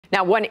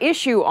Now, one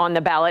issue on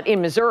the ballot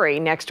in Missouri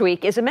next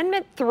week is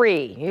Amendment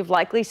 3. You've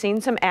likely seen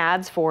some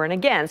ads for and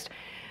against.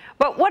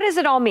 But what does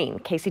it all mean?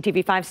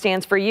 KCTV5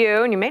 stands for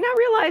you, and you may not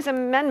realize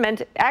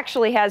amendment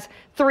actually has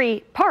 3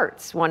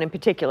 parts, one in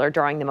particular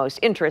drawing the most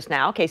interest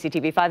now.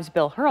 KCTV5's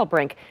Bill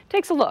Hurrelbrink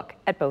takes a look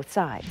at both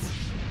sides.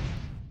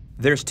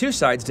 There's 2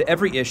 sides to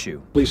every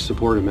issue. Please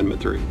support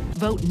Amendment 3.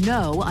 Vote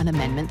no on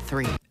Amendment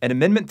 3. And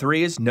Amendment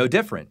 3 is no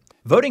different.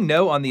 Voting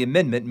no on the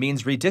amendment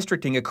means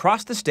redistricting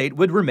across the state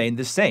would remain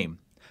the same.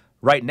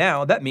 Right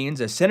now, that means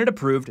a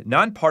Senate-approved,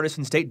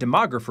 nonpartisan state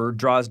demographer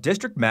draws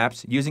district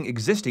maps using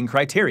existing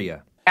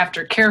criteria.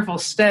 After careful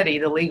study,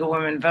 the League of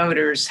Women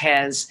Voters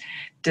has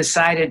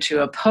decided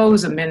to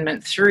oppose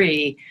Amendment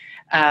 3.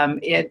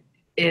 It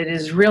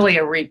is really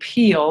a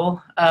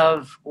repeal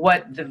of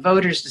what the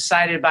voters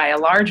decided by a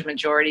large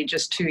majority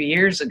just 2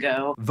 years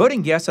ago.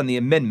 Voting yes on the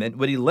amendment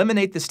would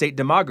eliminate the state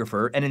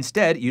demographer and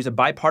instead use a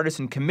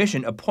bipartisan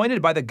commission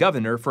appointed by the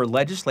governor for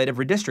legislative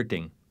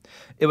redistricting.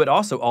 It would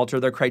also alter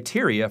their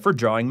criteria for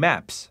drawing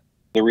maps.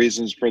 The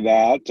reasons for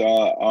that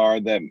are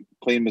that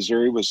Clean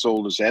Missouri was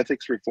sold as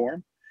ethics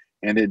reform,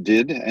 and it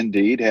did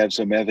indeed have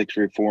some ethics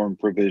reform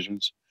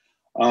provisions.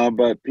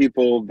 But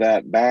people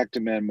that backed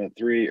Amendment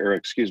 3,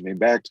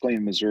 backed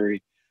Clean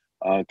Missouri,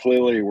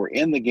 clearly were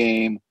in the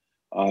game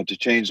to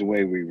change the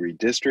way we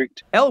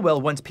redistrict.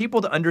 Elwell wants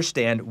people to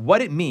understand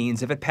what it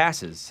means if it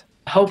passes.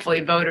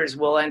 Hopefully voters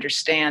will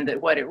understand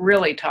that what it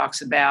really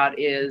talks about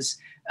is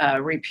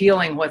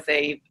repealing what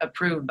they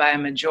approved by a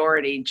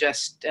majority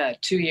just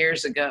 2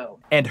 years ago.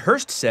 And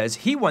Hurst says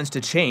he wants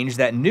to change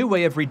that new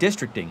way of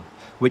redistricting,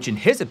 which in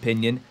his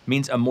opinion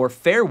means a more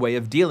fair way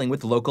of dealing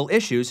with local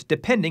issues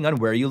depending on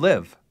where you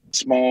live.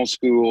 Small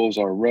schools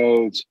or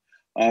roads,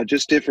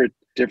 just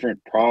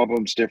different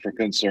problems, different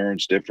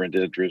concerns, different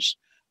interests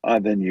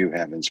than you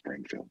have in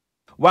Springfield.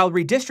 While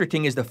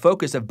redistricting is the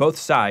focus of both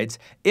sides,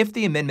 if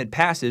the amendment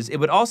passes, it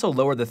would also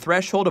lower the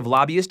threshold of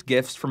lobbyist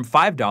gifts from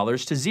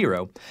 $5 to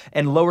 $0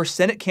 and lower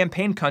Senate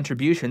campaign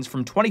contributions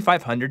from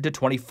 $2,500 to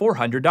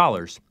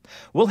 $2,400.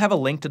 We'll have a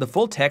link to the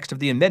full text of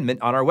the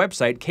amendment on our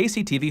website,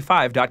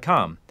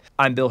 KCTV5.com.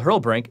 I'm Bill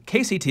Hurrelbrink,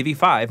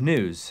 KCTV5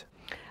 News.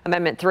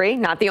 Amendment 3,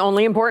 not the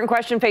only important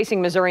question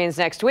facing Missourians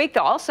next week.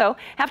 They'll also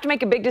have to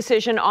make a big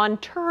decision on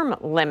term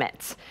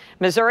limits.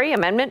 Missouri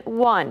Amendment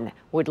 1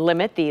 would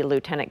limit the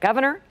lieutenant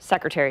governor,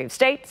 secretary of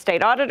state,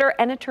 state auditor,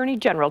 and attorney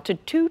general to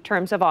 2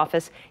 terms of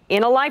office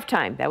in a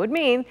lifetime. That would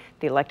mean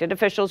the elected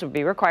officials would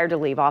be required to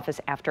leave office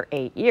after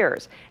 8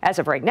 years. As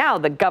of right now,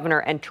 the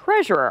governor and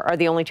treasurer are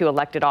the only 2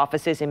 elected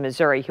offices in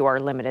Missouri who are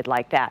limited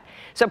like that.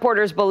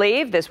 Supporters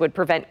believe this would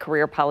prevent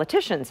career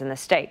politicians in the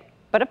state.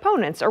 But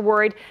opponents are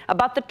worried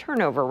about the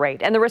turnover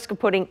rate and the risk of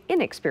putting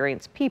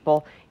inexperienced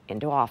people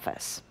into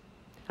office.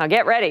 Now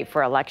get ready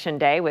for Election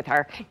Day with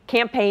our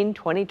Campaign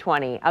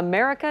 2020.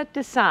 America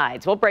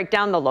Decides. We'll break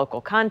down the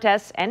local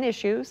contests and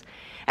issues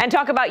and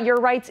talk about your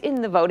rights in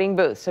the voting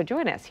booth. So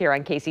join us here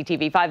on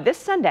KCTV5 this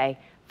Sunday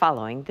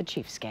following the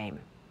Chiefs game.